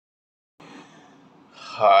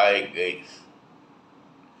Hi guys,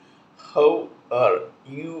 how are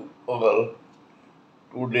you all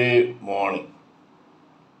today morning?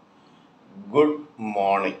 Good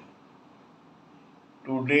morning.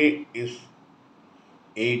 Today is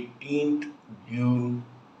 18th June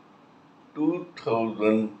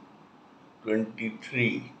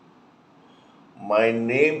 2023. My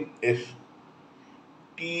name is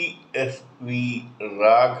TSV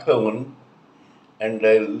Raghavan and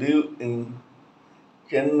I live in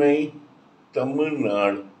Chennai, Tamil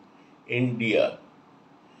Nadu, India.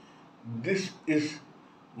 This is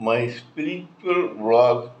my spiritual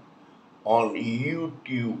vlog on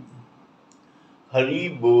YouTube.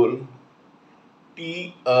 Haribol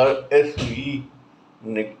TRSV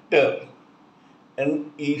nectar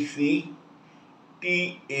NECTAR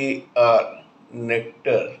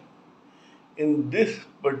nectar. In this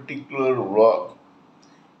particular vlog,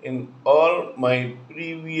 in all my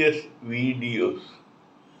previous videos,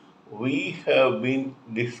 we have been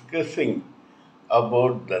discussing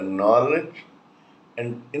about the knowledge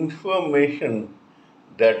and information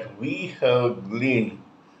that we have gleaned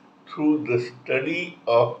through the study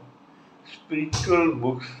of spiritual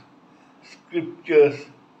books, scriptures,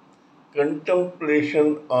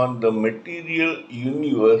 contemplation on the material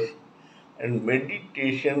universe, and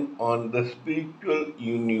meditation on the spiritual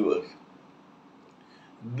universe.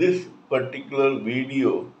 This particular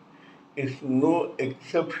video is no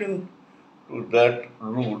exception to that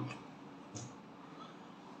rule.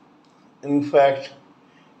 In fact,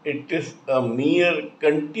 it is a mere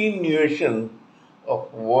continuation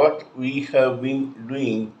of what we have been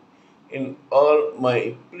doing in all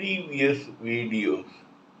my previous videos.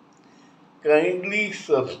 Kindly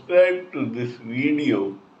subscribe to this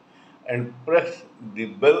video and press the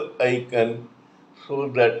bell icon so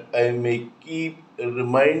that I may keep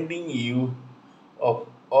reminding you of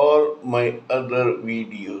all my other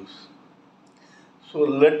videos. So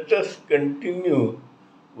let us continue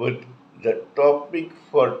with the topic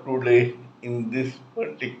for today in this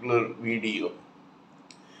particular video.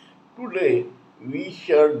 Today we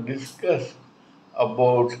shall discuss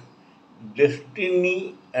about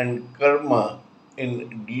destiny and karma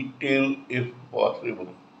in detail if possible.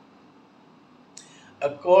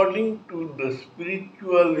 According to the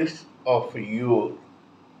spiritualists of yore,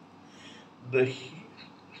 the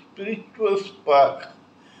spiritual spark,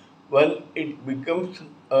 when it becomes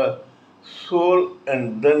a soul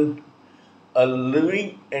and then a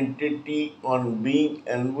living entity on being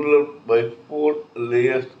enveloped by four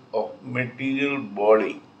layers of material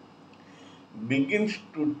body, begins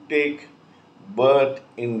to take birth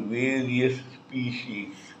in various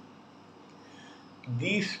species.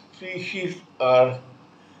 These species are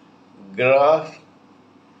grass,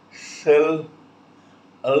 cell,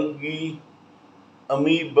 algae,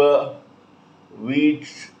 amoeba,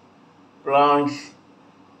 weeds, plants,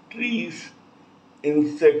 trees,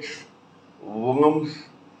 insects, worms,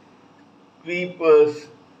 creepers,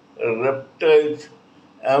 reptiles,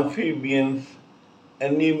 amphibians,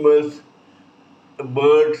 animals,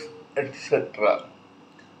 birds, etc.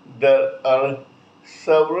 There are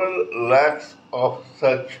several lakhs of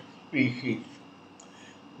such species.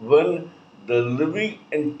 When the living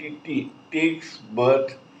entity takes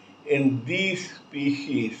birth in these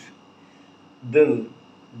species, then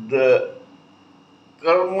the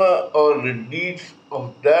karma or the deeds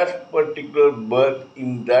of that particular birth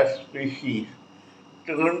in that species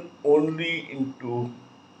turn only into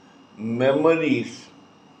memories.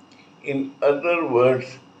 In other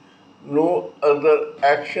words, no other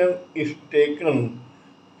action is taken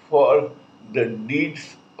for the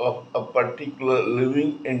deeds of a particular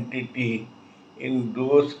living entity in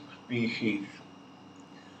those species.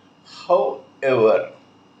 However,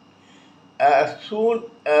 as soon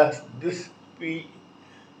as this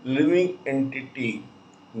living entity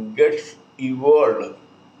gets evolved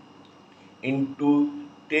into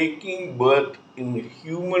taking birth in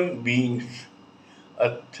human beings,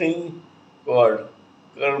 a thing called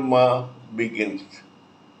karma begins.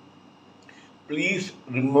 Please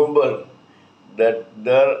remember that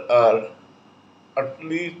there are at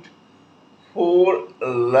least 4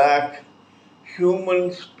 lakh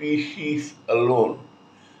human species alone,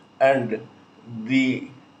 and the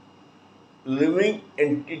living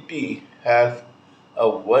entity has a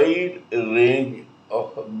wide range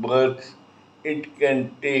of births it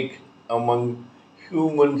can take among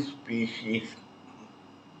human species.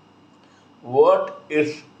 What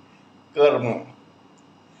is karma?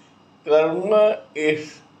 Karma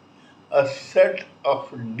is a set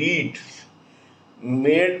of deeds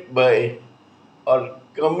made by or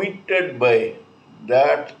committed by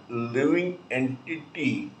that living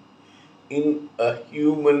entity in a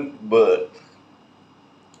human birth.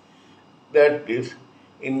 That is,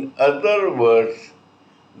 in other words,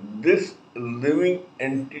 this living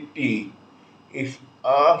entity is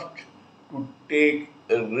asked to take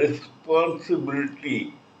a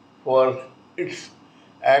responsibility for its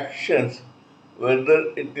actions, whether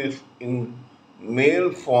it is in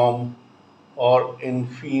male form or in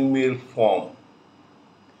female form.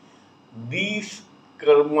 These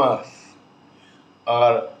karmas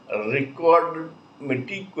are recorded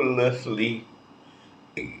meticulously,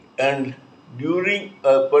 and during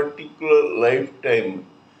a particular lifetime,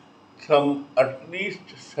 some at least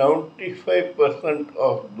 75%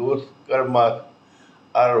 of those karmas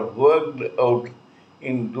are worked out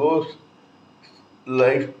in those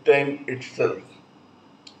lifetime itself.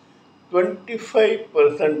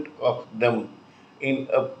 25% of them in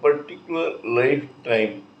a particular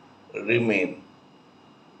lifetime remain.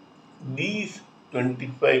 These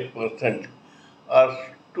 25% are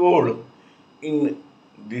stored in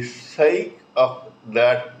the psyche of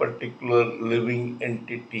that particular living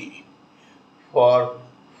entity for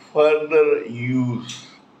further use.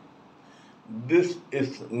 This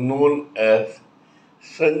is known as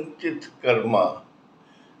Sanchit Karma.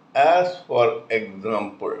 As for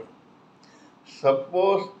example,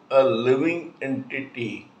 suppose a living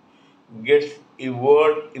entity gets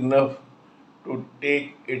evolved enough to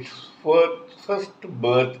take its first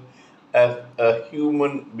birth as a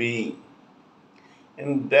human being.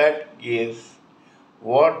 In that case,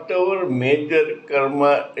 whatever major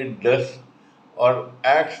karma it does or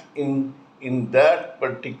acts in that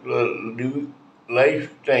particular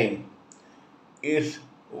lifetime is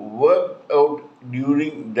worked out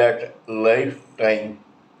during that lifetime,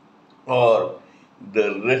 or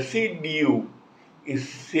the residue is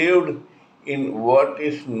saved in what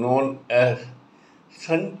is known as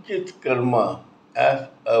Sanchit Karma as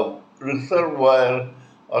a reservoir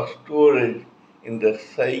or storage in the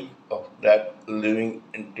psyche of that living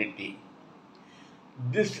entity.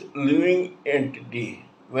 This living entity,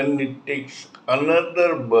 when it takes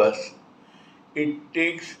another birth, it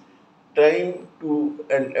takes time to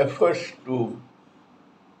and efforts to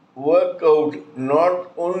work out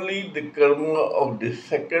not only the karma of the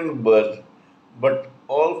second birth, but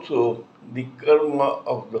also the karma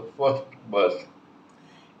of the first birth.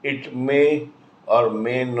 It may or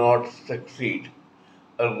may not succeed.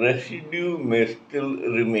 A residue may still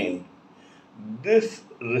remain. This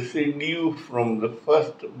residue from the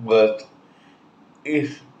first birth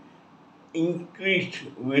is increased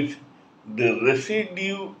with the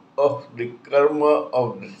residue of the karma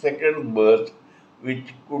of the second birth,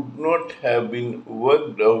 which could not have been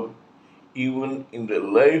worked out even in the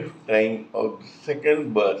lifetime of the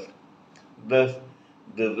second birth. Thus,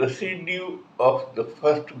 the residue of the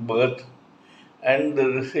first birth and the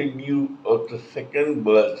residue of the second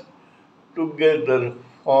birth together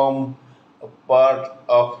form a part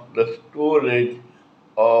of the storage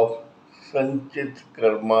of Sanchit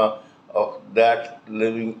karma of that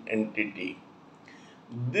living entity.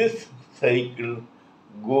 This cycle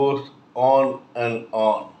goes on and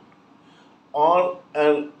on. On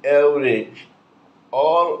an average,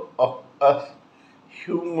 all of us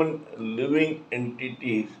human living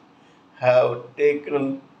entities have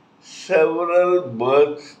taken several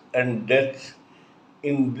births and deaths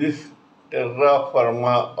in this terra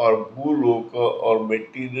firma or bhuloka or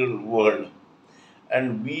material world,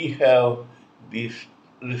 and we have this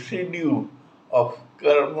residue of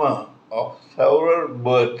karma of several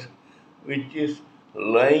births which is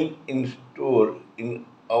lying in store in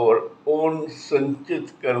our own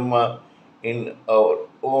sanchit karma in our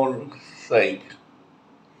own psyche.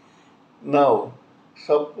 Now,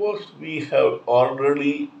 suppose we have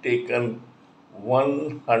already taken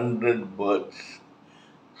 100 births.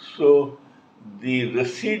 So, the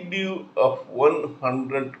residue of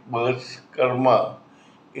 100 births karma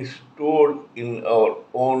is stored in our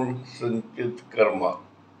own sanchit karma.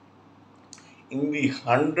 In the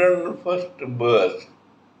 101st birth,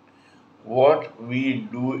 what we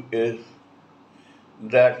do is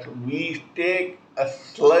that we take a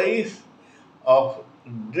slice of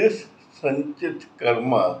this sanchit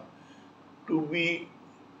karma to be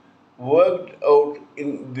worked out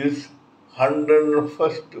in this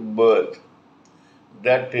 101st birth.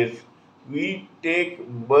 That is, we take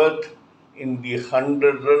birth in the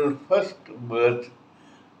 101st birth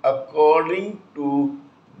according to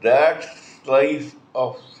that slice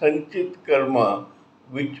of sanchit karma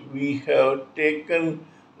which we have taken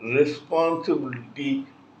responsibility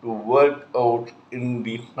to work out in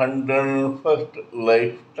the 101st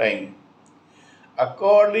lifetime.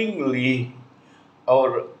 Accordingly,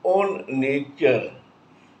 our own nature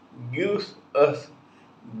gives us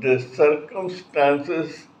the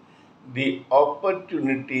circumstances, the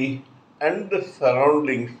opportunity, and the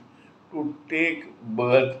surroundings to take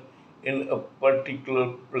birth in a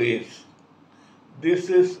particular place. This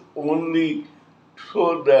is only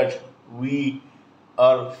so that we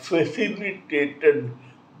are facilitated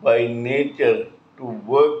by nature to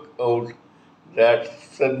work out that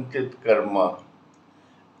Sanchit karma.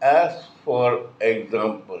 As for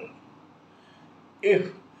example,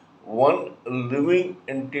 if one living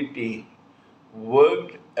entity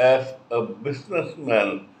worked as a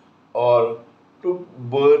businessman or took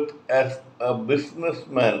birth as a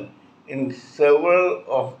businessman in several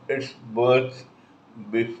of its births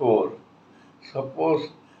before, suppose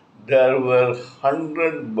there were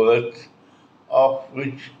 100 births of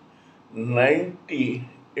which 90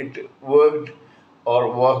 it worked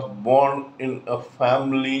or was born in a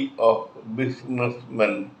family of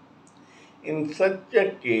businessmen. In such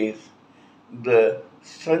a case, the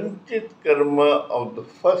Sanchit karma of the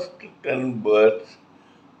first 10 births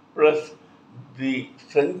plus the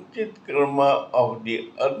Sanchit karma of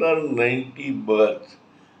the other 90 births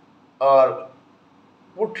are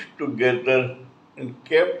put together and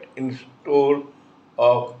kept in store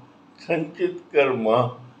of Sanchit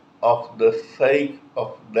karma of the psyche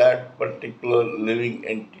of that particular living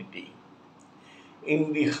entity.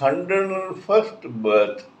 In the 101st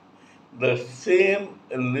birth, the same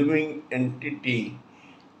living entity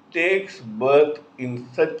takes birth in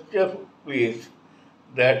such a place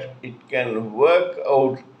that it can work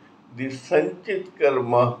out the Sanchit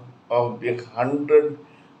karma of the 100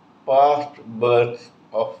 past births,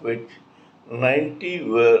 of which 90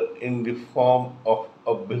 were in the form of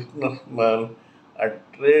a businessman, a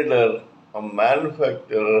trader, a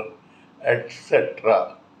manufacturer,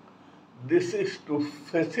 etc. This is to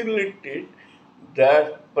facilitate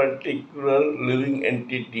that particular living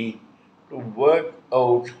entity to work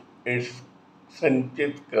out its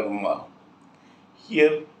Sanchit karma.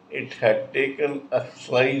 Here it had taken a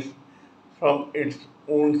slice from its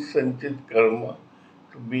own Sanchit karma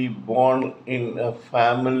to be born in a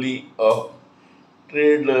family of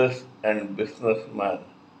traders and businessmen.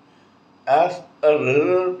 As a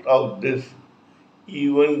result of this,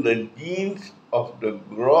 even the genes of the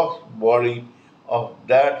gross body of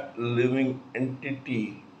that living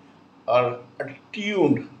entity are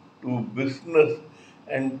attuned to business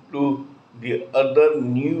and to the other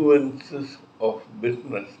nuances of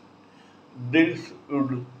business. This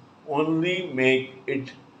would only make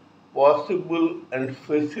it possible and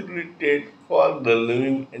facilitate for the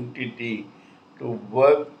living entity to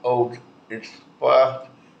work out its past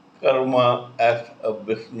karma as a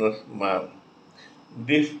businessman.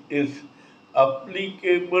 This is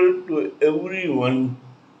applicable to everyone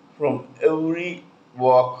from every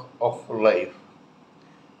walk of life: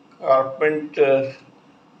 carpenters,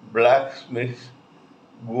 blacksmiths,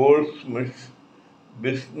 goldsmiths,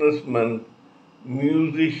 businessmen,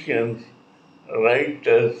 musicians,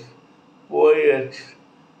 writers, poets,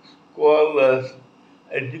 scholars,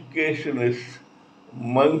 educationists,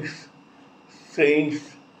 monks,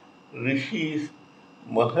 saints, rishis,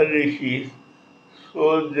 maharishis,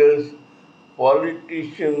 soldiers,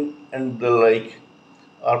 politicians, and the like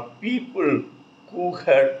are people who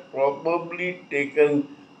had probably taken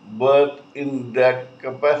birth in that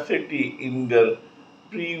capacity in their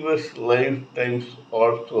previous lifetimes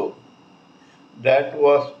also. That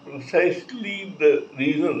was precisely the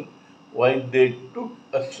reason why they took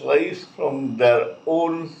a slice from their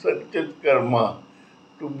own Satyat karma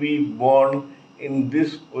to be born in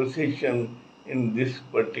this position in this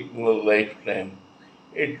particular lifetime.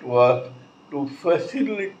 It was to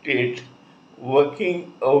facilitate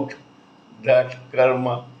working out that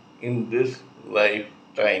karma in this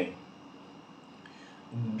lifetime.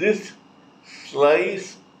 This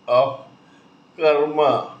slice of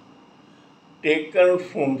karma taken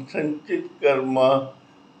from Sanchit karma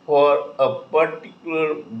for a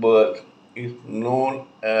particular birth is known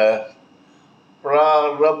as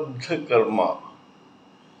prarabdha karma.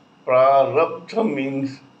 Prarabdha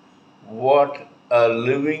means what a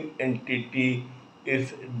living entity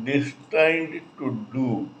is destined to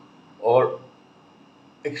do or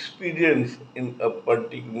experience in a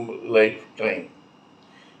particular lifetime.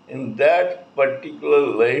 In that particular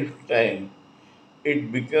lifetime,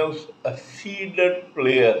 it becomes a seeded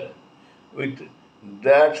player with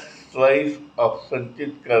that slice of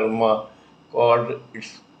Sanchit karma called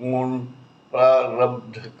its own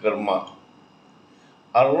prarabdha karma.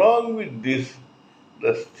 Along with this,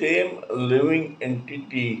 the same living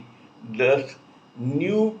entity does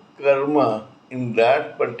new karma in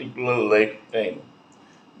that particular lifetime.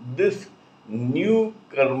 This new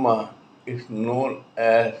karma is known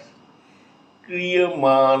as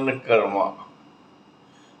Kriyaman karma.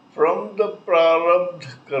 From the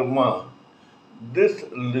prarabdha karma, this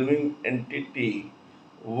living entity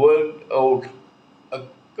worked out a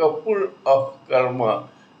couple of karma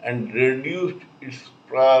and reduced its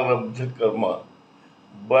prarabdha karma.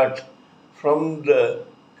 But from the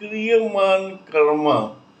Kriyaman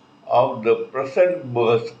karma of the present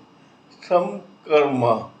birth, some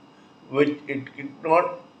karma which it could not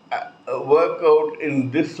work out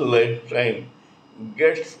in this lifetime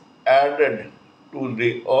gets added to the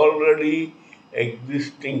already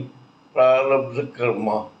existing prarabdha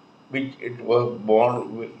karma which it was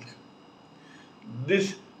born with.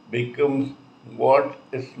 This becomes what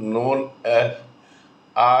is known as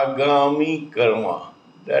agami karma.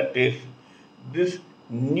 That is, this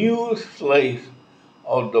new slice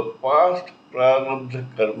of the past prarabdha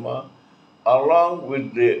karma along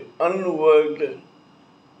with the unworked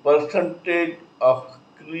percentage of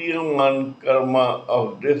Kriyaman karma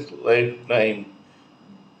of this lifetime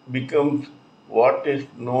becomes what is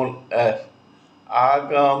known as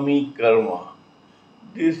agami karma.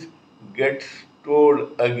 This gets stored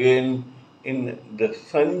again in the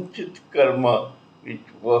sanchit karma which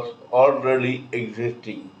was already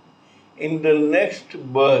existing. In the next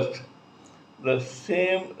birth, the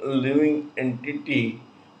same living entity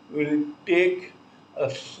will take a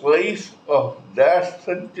slice of that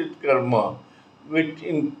sanchit karma, which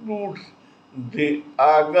includes the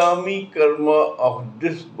agami karma of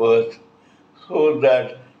this birth, so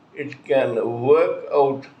that it can work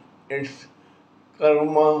out its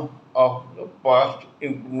karma of the past,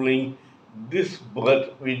 including this birth,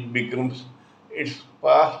 which becomes its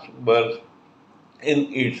past birth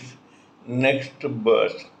in its next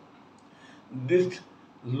birth. This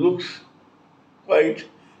looks quite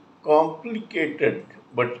complicated,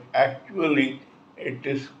 but actually it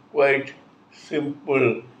is quite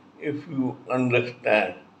simple if you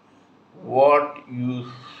understand. What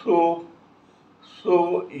you sow,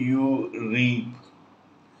 so you reap.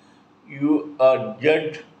 You are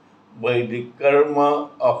judged by the karma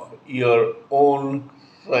of your own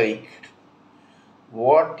psyche.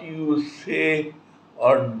 What you say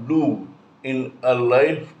or do in a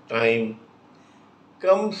lifetime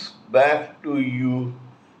comes back to you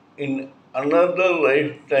in another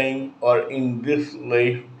lifetime or in this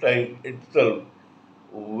lifetime itself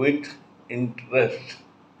with interest.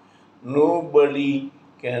 Nobody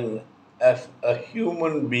can, as a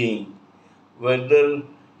human being, whether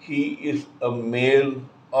he is a male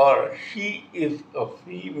or she is a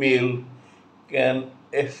female, can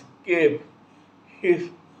escape his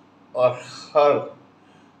or her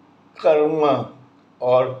karma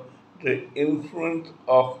or the influence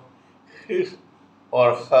of his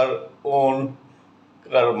or her own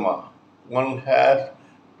karma. One has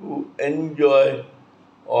to enjoy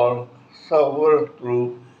or suffer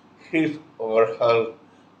through his or her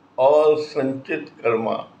all sanchit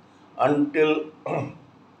karma until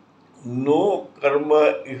no karma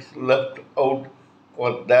is left out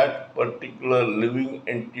for that particular living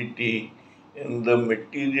entity in the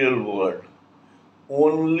material world.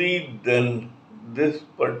 Only then this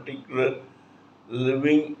particular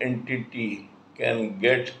living entity can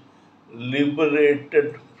get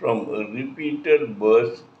liberated from repeated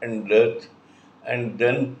births and deaths and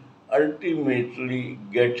then ultimately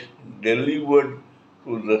get delivered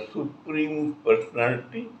to the Supreme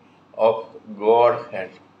Personality of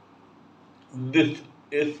Godhead. This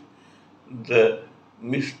is the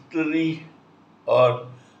mystery or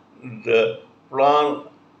the plan,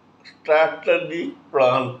 strategic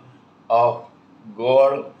plan of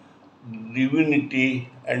God, divinity,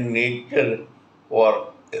 and nature for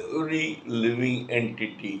every living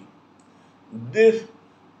entity. This,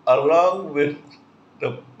 along with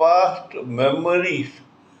the past memories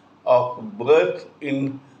of birth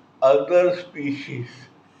in other species,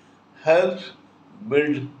 helps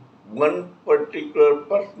build one particular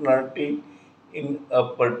personality in a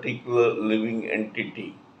particular living entity.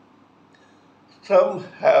 Some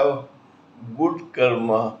have good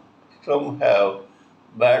karma, some have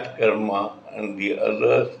bad karma, and the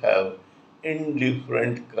others have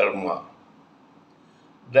indifferent karma.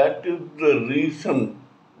 That is the reason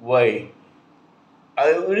why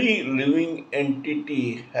every living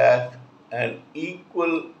entity has an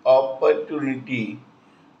equal opportunity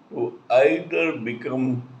to either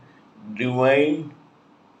become divine,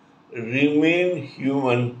 remain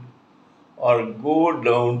human, or go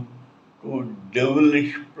down to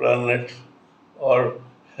devilish planets or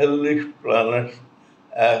hellish planets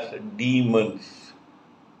as demons.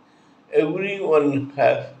 Everyone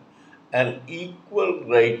has an equal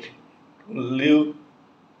right live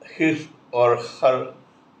his or her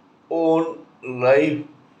own life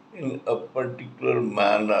in a particular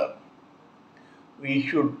manner. We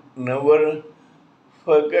should never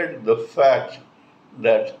forget the fact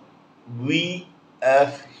that we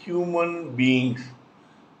as human beings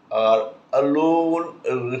are alone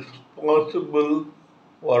responsible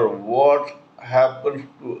for what happens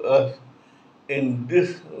to us in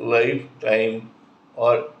this lifetime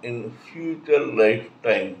or in future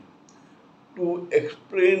lifetime. To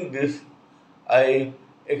explain this, I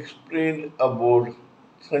explained about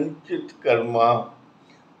Sanchit Karma,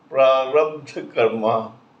 Prarabdha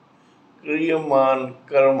Karma, Kriyaman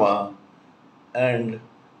Karma, and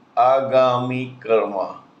Agami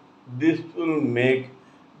Karma. This will make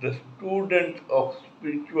the student of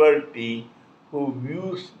spirituality who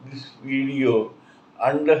views this video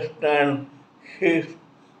understand his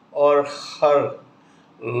or her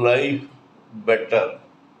life better.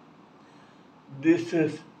 This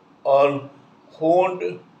is all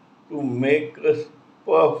honed to make us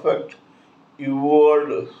perfect,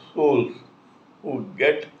 evolved souls who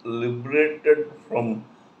get liberated from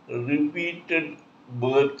repeated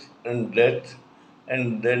births and deaths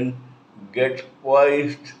and then get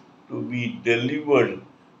poised to be delivered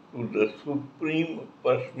to the Supreme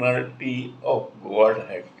Personality of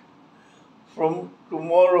Godhead. From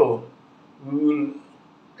tomorrow, we will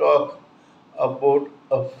talk about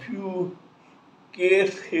a few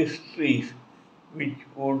case histories which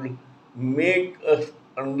would make us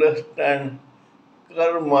understand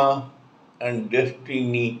karma and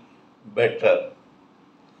destiny better.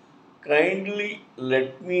 Kindly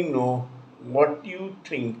let me know what you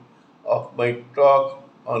think of my talk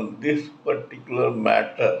on this particular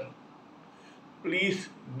matter. Please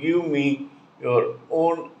give me your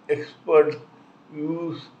own expert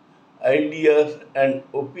views, ideas, and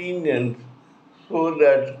opinions so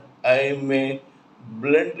that I may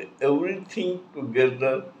blend everything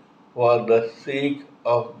together for the sake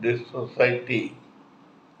of this society.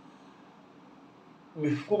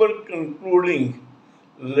 Before concluding,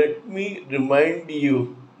 let me remind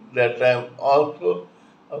you that I am also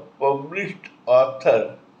a published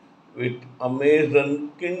author with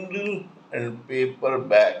Amazon Kindle and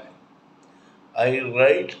paperback. I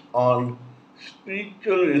write on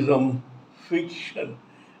spiritualism, fiction,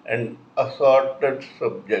 and assorted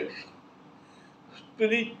subjects.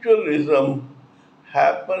 Spiritualism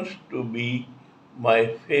happens to be my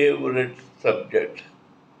favorite subject.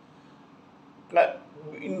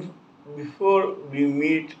 In- Before we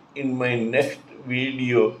meet in my next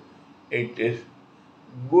video, it is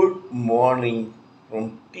good morning from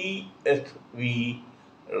TSV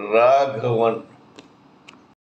Raghavan.